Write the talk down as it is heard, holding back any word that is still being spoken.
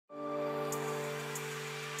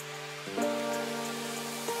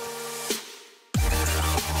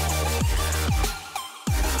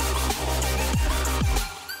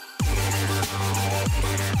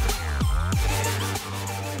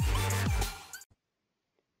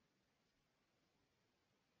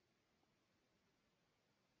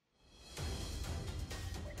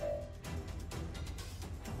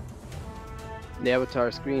The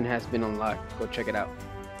avatar screen has been unlocked. Go check it out.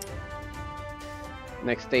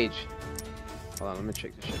 Next stage. Hold on, let me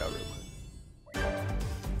check this shit out real quick.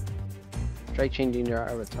 Try changing your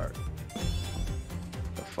avatar.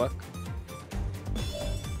 The fuck?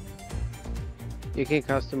 You can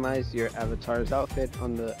customize your avatar's outfit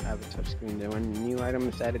on the avatar screen. Then when a new item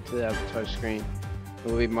is added to the avatar screen, it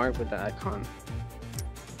will be marked with the icon.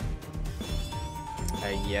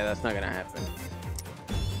 Yeah, that's not gonna happen.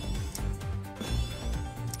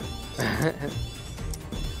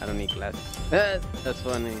 I don't need glasses. That's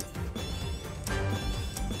funny.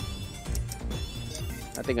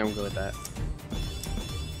 I think I'm good with that.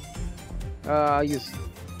 I'll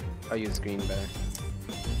use green better.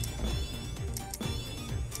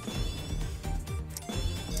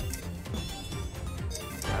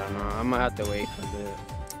 I don't know. I'm gonna have to wait for the.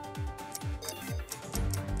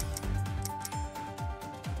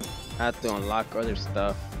 I have to unlock other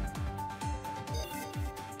stuff.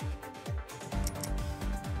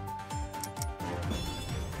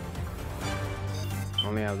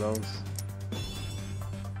 Only have those.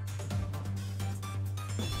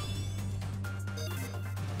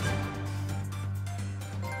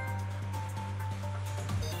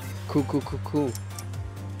 Cool.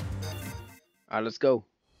 Alright, let's go.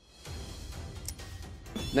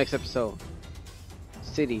 Next episode.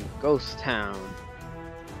 City, Ghost Town.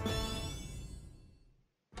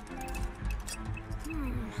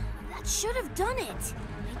 That should have done it.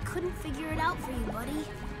 I couldn't figure it out for you, buddy.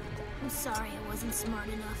 I'm sorry I wasn't smart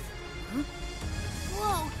enough. Huh?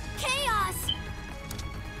 Whoa! Chaos!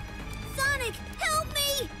 Sonic, help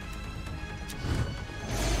me!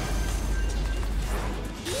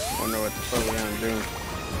 I wonder what the fuck we're gonna do.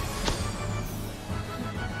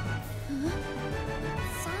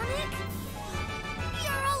 Sonic?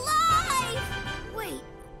 You're alive! Wait,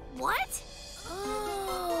 what?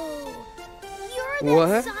 Oh, you're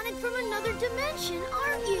that Sonic from another dimension,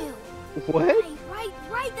 aren't you? What?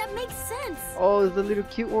 Right, that makes sense. Oh, it's the little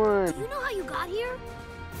cute one. Do you know how you got here?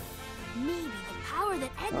 Maybe the power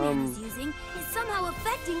that Eggman is using is somehow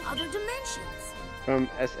affecting other dimensions. From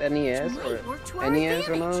SNES or NES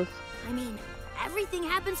or those? I mean, everything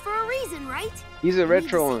happens for a reason, right? He's a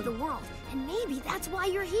retro one. The world, and maybe that's why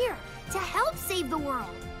you're here, to help save the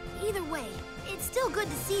world. Either way, it's still good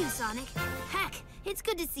to see you, Sonic. Heck, it's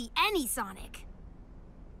good to see any Sonic.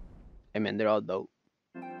 Hey man, they're all dope.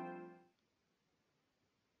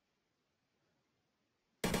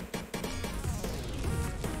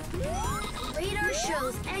 Radar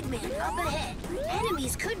shows Eggman up ahead.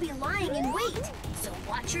 Enemies could be lying in wait, so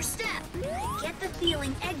watch your step. I get the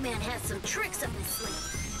feeling Eggman has some tricks up his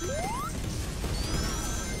sleeve.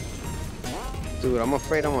 Dude, I'm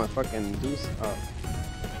afraid I'm gonna fucking do stuff.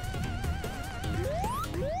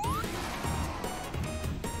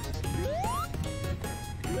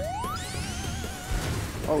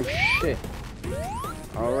 Oh shit.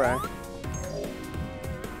 Alright.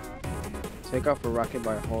 Take off a rocket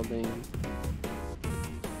by holding.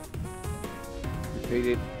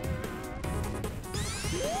 Defeated.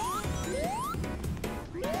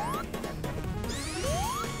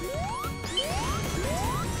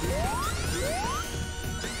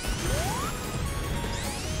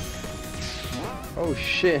 Oh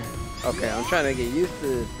shit. Okay, I'm trying to get used to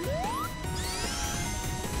this.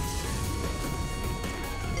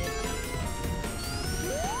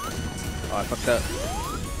 Oh, I fucked up.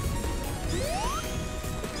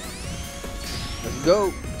 Let's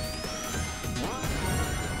go.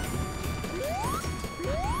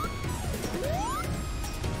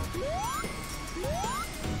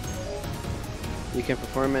 You can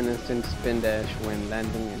perform an instant spin dash when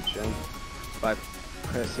landing and jump by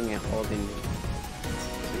pressing and holding.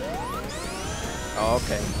 Oh,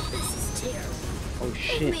 okay. This is terrible. Oh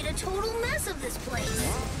shit. They've made a total mess of this place.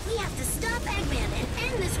 We have to stop Eggman and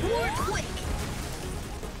end this war quick.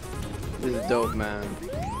 This is dope, man.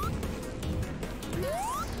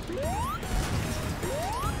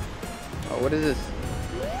 Oh, what is this?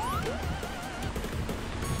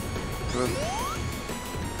 Huh?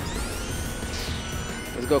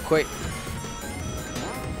 Let's go quick.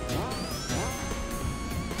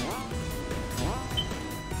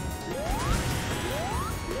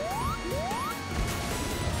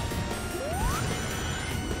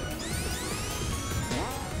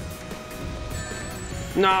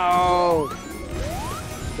 No!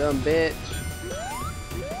 Dumb bitch.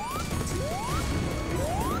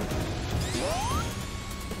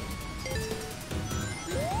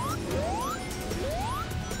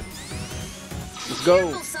 Let's go.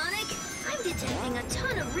 Careful, Sonic. I'm detecting a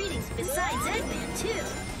ton of readings besides Eggman, too.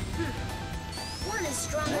 One is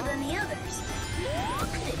stronger than the others. What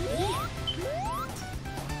could it be?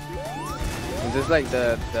 Is this like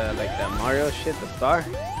the Mario shit, the star?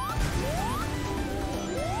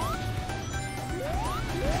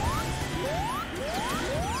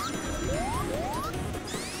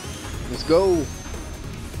 Let's go.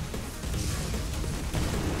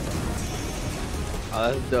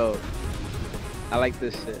 Oh, that's dope. I like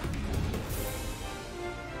this shit.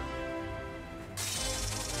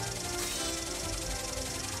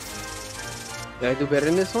 Did I do better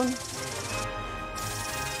in this one?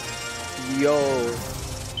 Yo,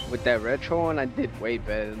 with that retro one, I did way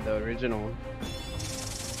better than the original one.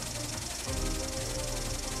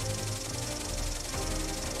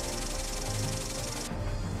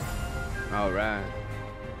 Alright.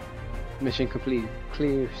 Mission complete.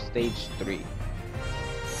 Clear stage 3.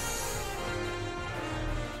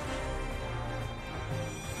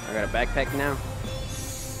 I got a backpack now.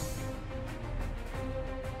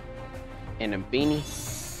 And a beanie.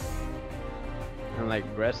 And like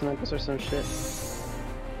breast knuckles or some shit.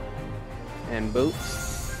 And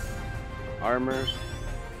boots. Armor.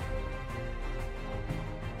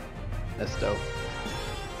 That's dope.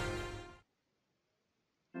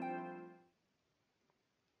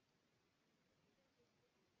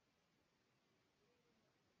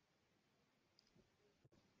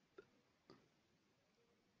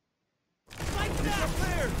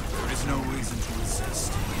 There is no reason to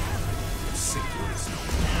resist. There is no.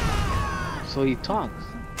 So he talks.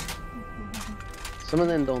 Some of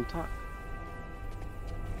them don't talk.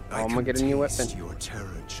 Oh, I'm gonna get a new weapon. Your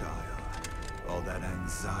terror, child. All that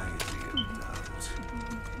anxiety and doubt.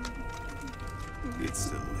 It's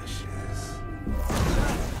delicious.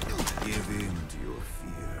 Give in to your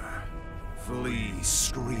fear. Flee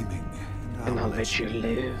screaming, And I'll let you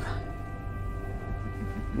live.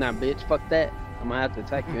 Nah, bitch, fuck that. I'm gonna have to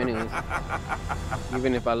attack you anyways.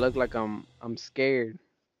 Even if I look like I'm scared,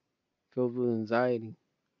 filled with anxiety.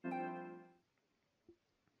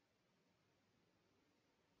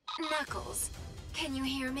 Knuckles, can you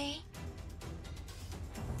hear me?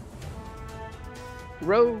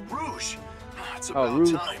 Rogue. Rouge! It's Oh, about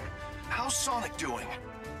Rouge. time. How's Sonic doing?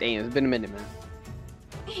 Damn, it's been a minute, man.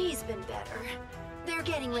 He's been better. They're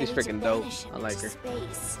getting ready She's to freaking dope. banish him I like into her.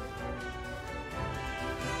 space.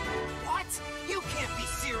 What? You can't be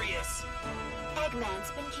serious!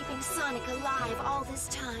 Eggman's been keeping Sonic alive all this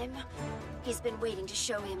time. He's been waiting to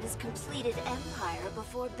show him his completed empire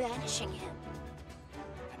before banishing him.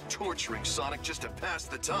 Torturing Sonic just to pass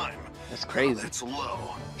the time. That's crazy. That's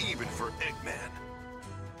low, even for Eggman.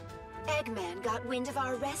 Eggman got wind of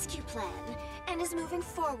our rescue plan and is moving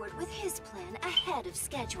forward with his plan ahead of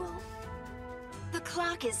schedule. The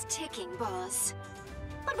clock is ticking, boss.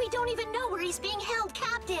 But we don't even know where he's being held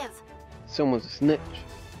captive. Someone's a snitch.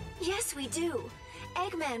 Yes, we do.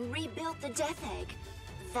 Eggman rebuilt the Death Egg.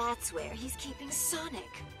 That's where he's keeping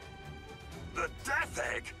Sonic. The Death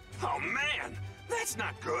Egg? Oh man, that's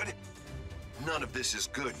not good. None of this is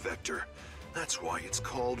good, Vector. That's why it's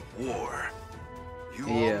called war. You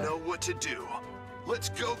all know what to do. Let's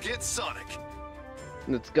go get Sonic.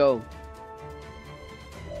 Let's go.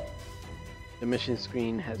 The mission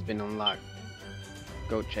screen has been unlocked.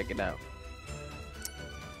 Go check it out.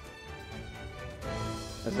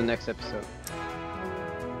 That's the next episode.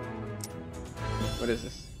 What is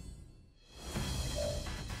this?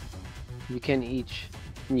 You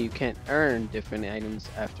can earn different items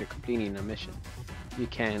after completing a mission. You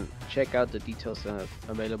can check out the details of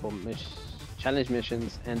available challenge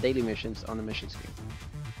missions and daily missions on the mission screen.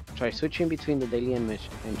 Try switching between the daily and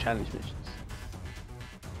challenge missions.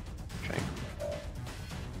 Try.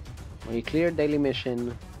 When you clear a daily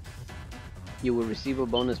mission, you will receive a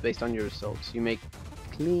bonus based on your results. You may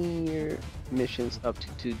clear missions up to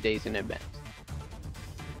 2 days in advance.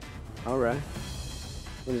 Alright.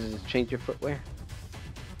 What is this? Change your footwear?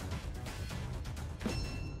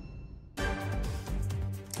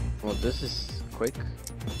 Well, this is quick.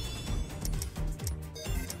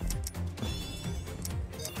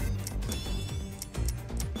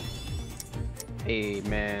 Hey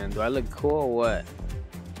man, do I look cool or what?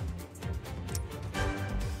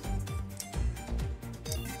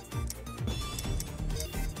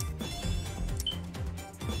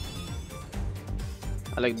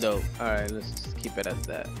 I look dope. Alright, let's just keep it as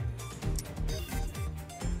that.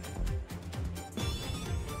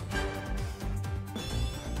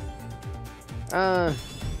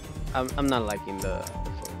 I'm not liking the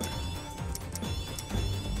footwear.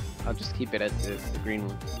 I'll just keep it as is, the green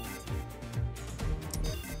one.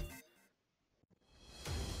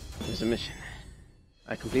 There's a mission.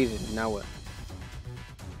 I completed it, now what?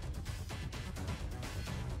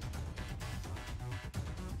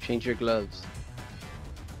 Change your gloves.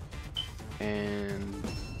 And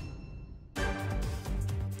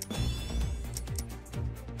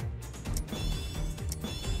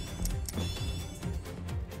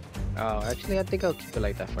oh, actually, I think I'll keep it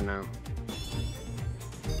like that for now.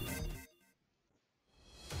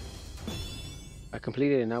 I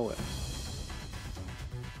completed it, now what?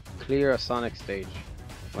 Clear a Sonic stage.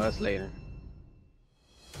 Well, that's later.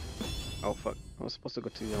 Oh fuck, I was supposed to go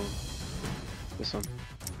to the this one.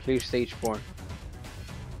 Clear stage 4.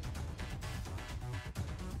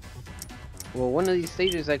 Well, one of these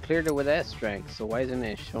stages I cleared it with S-Drag, so why isn't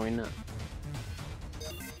it showing up?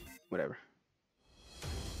 Whatever.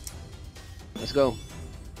 Let's go.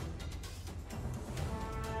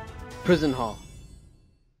 Prison Hall.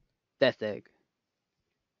 Death Egg.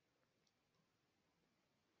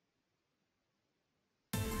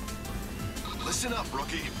 Listen up,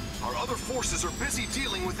 rookie. Our other forces are busy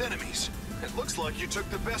dealing with enemies. It looks like you took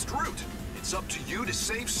the best route. It's up to you to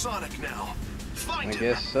save Sonic now. Find him. I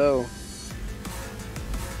guess so.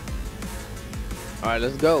 Alright,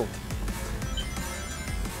 let's go.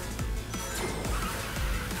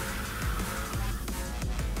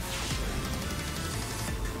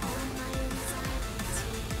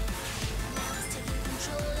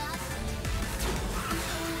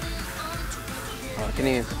 Oh, I can't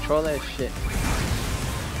even control that shit.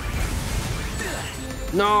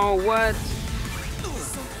 No, what?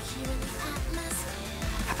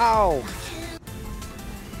 How?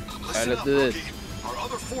 Alright, let's do this. Our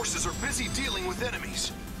other forces are busy dealing with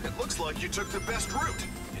enemies. It looks like you took the best route.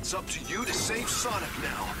 It's up to you to save Sonic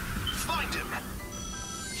now. Find him.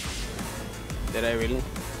 Did I really?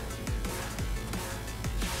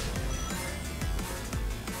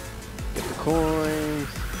 Get the coins.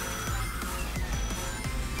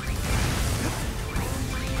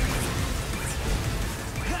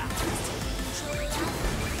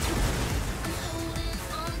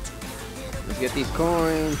 Let's get these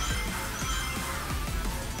coins.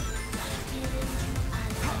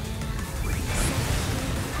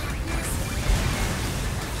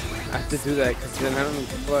 I have to do that because then I don't know what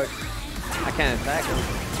the fuck. I can't attack him.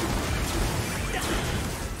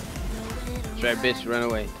 Try, bitch, run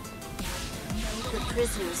away. The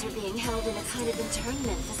prisoners are being held in a kind of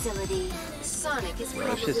internment facility. Sonic is Bro,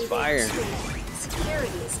 probably it's just fire. being treated.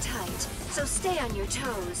 Security is tight, so stay on your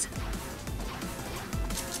toes.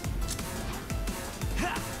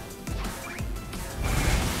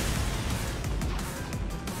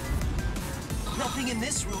 Nothing in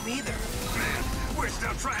this room either. Man, we're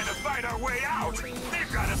still trying to fight our way out.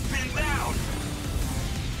 They've got us pinned down.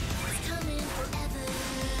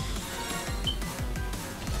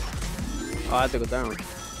 Oh, I have to go down.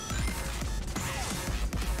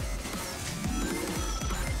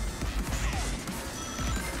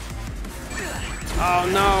 Oh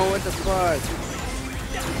no, what the fuck?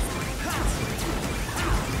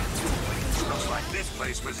 Looks like this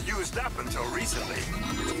place was used up until recently.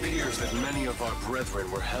 It appears that many of our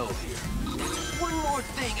brethren were held here. One more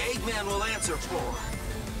thing Eggman will answer for.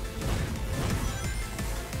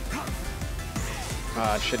 Oh,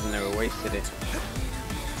 I should have never wasted it.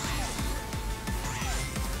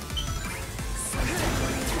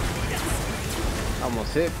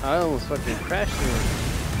 I almost fucking crashed him.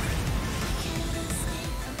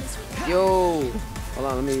 Yo! Hold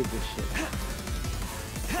on, let me eat this shit.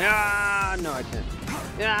 Ah, no, I can't.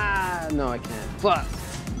 Ah, no, I can't. Fuck!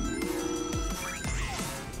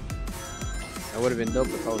 That would have been dope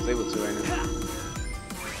if I was able to right now.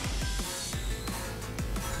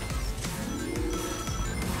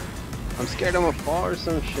 I'm scared I'm gonna fall or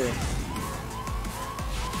some shit.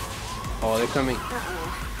 Oh, they're coming. Uh-oh.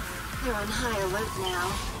 They're on high alert now.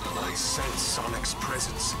 I sense Sonic's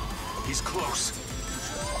presence. He's close.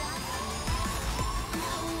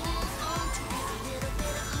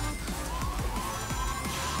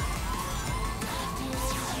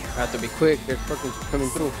 I have to be quick, they're fucking coming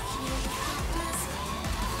through.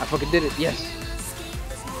 I fucking did it, yes!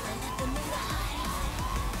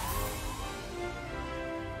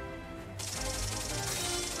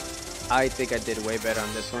 I think I did way better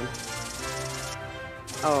on this one.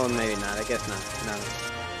 Oh, maybe not, I guess not. No.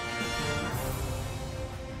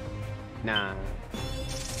 Nah.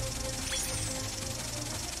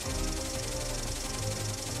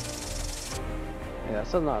 Yeah,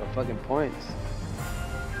 that's a lot of fucking points.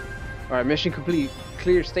 Alright, mission complete.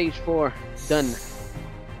 Clear stage 4. Done.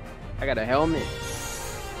 I got a helmet.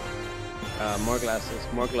 More glasses,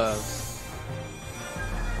 more gloves.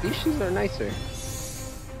 These shoes are nicer.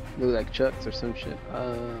 Look like Chucks or some shit.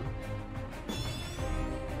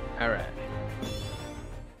 Alright.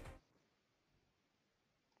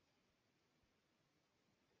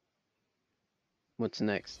 What's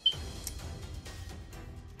next?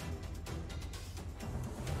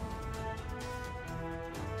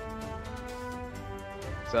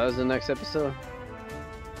 So that was the next episode.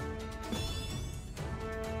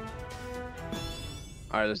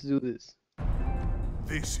 Alright, let's do this.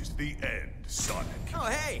 This is the end, Sonic. Oh,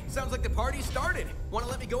 hey, sounds like the party started. Want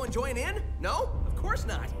to let me go and join in? No? Of course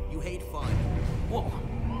not. You hate fun. Whoa.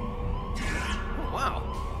 Oh,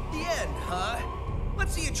 wow. The end, huh?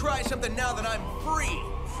 Let's see you try something now that I'm free.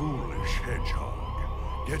 Foolish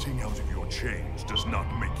hedgehog. Getting out of your chains does not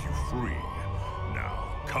make you free.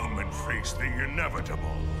 Now, come and face the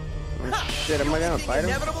inevitable. Oh, shit, am I gonna fight him? The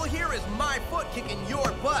inevitable here is my foot kicking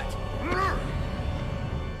your butt.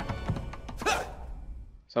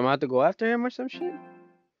 So I'm gonna have to go after him or some shit?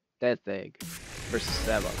 Death Egg versus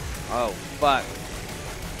Seba. Oh, fuck.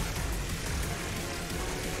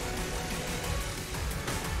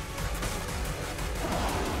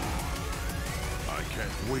 I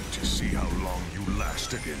can't wait to see how long you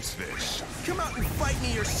last against this. Come out and fight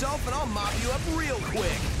me yourself and I'll mop you up real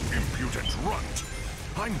quick. Impudent runt.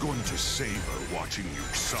 I'm going to savor watching you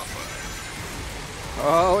suffer.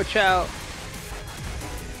 Oh, watch out.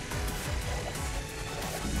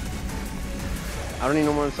 I don't even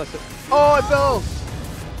know what I'm supposed to. Oh, it fell!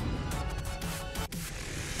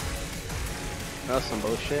 That was some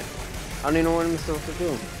bullshit. I don't even know what I'm supposed to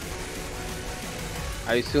do.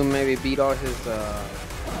 I assume maybe beat all his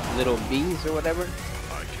little bees or whatever.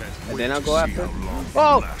 I can't And wait then I'll to go see after. how long you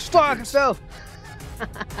Oh, last fuck! It against- fell!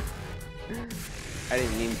 I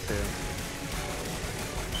didn't mean to.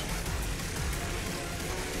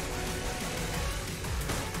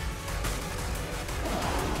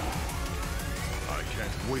 I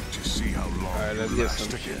can't wait to see how long Alright, let's you get last some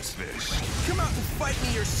shit. against this. Come out and fight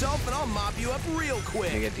me yourself and I'll mop you up real Let me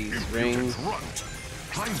quick. get these Impudent rings. runt.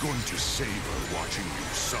 I'm going to savor watching you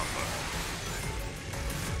suffer.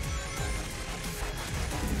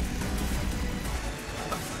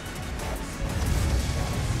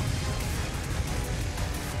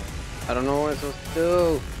 I don't know what I'm supposed to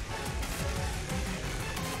do.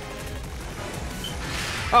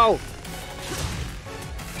 Oh!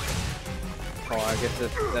 Oh, I guess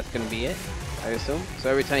that's gonna be it, I assume. So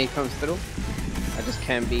every time he comes through, I just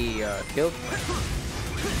can't be killed.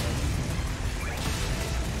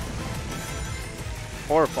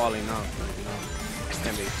 Or falling off, you know.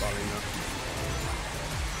 Can't be falling off.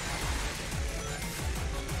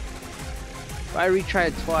 But I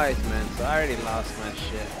retried twice, man, so I already lost my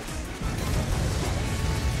shit.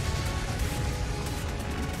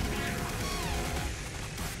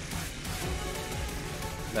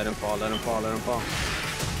 Let him fall, let him fall, let him fall.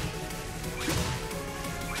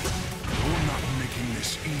 You're not making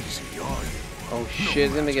this easy, are you? Oh shit,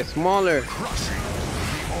 it's gonna get smaller. Crushing will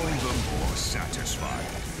be all the more satisfying.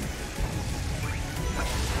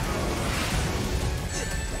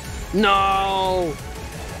 No!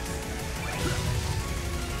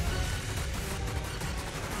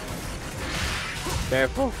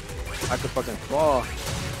 Careful. I could fucking fall.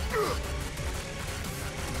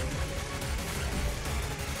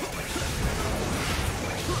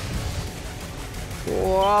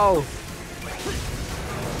 Whoa!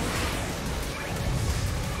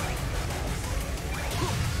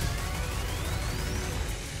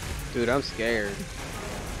 Dude, I'm scared.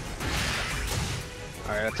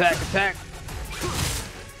 Alright, attack, attack!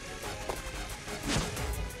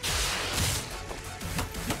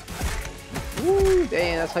 Woo,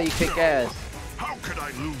 damn, that's how you kick ass. How could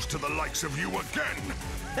I lose to the likes of you again?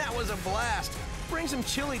 That was a blast. Bring some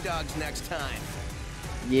chili dogs next time.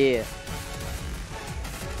 Yeah.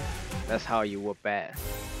 That's how you whoop ass.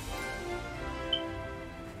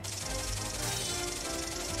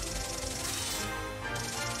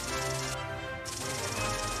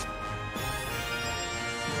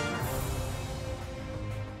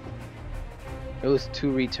 It was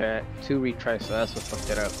two retries, so that's what fucked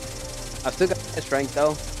it up. I still got this rank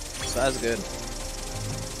though, so that's good.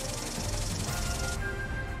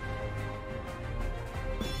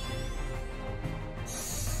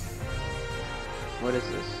 What is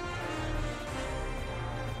this?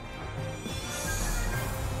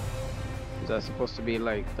 Is that supposed to be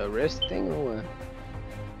like the wrist thing or what?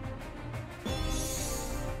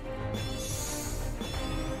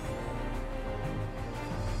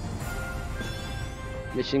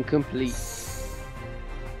 Mission complete.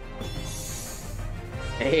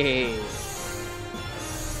 Hey.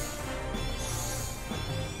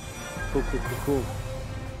 Cool, cool, cool, cool.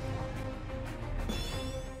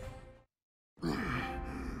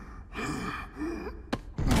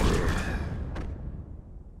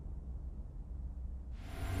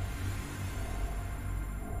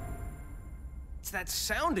 It's that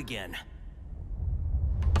sound again.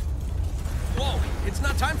 Whoa, it's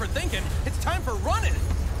not time for thinking. It's time for running.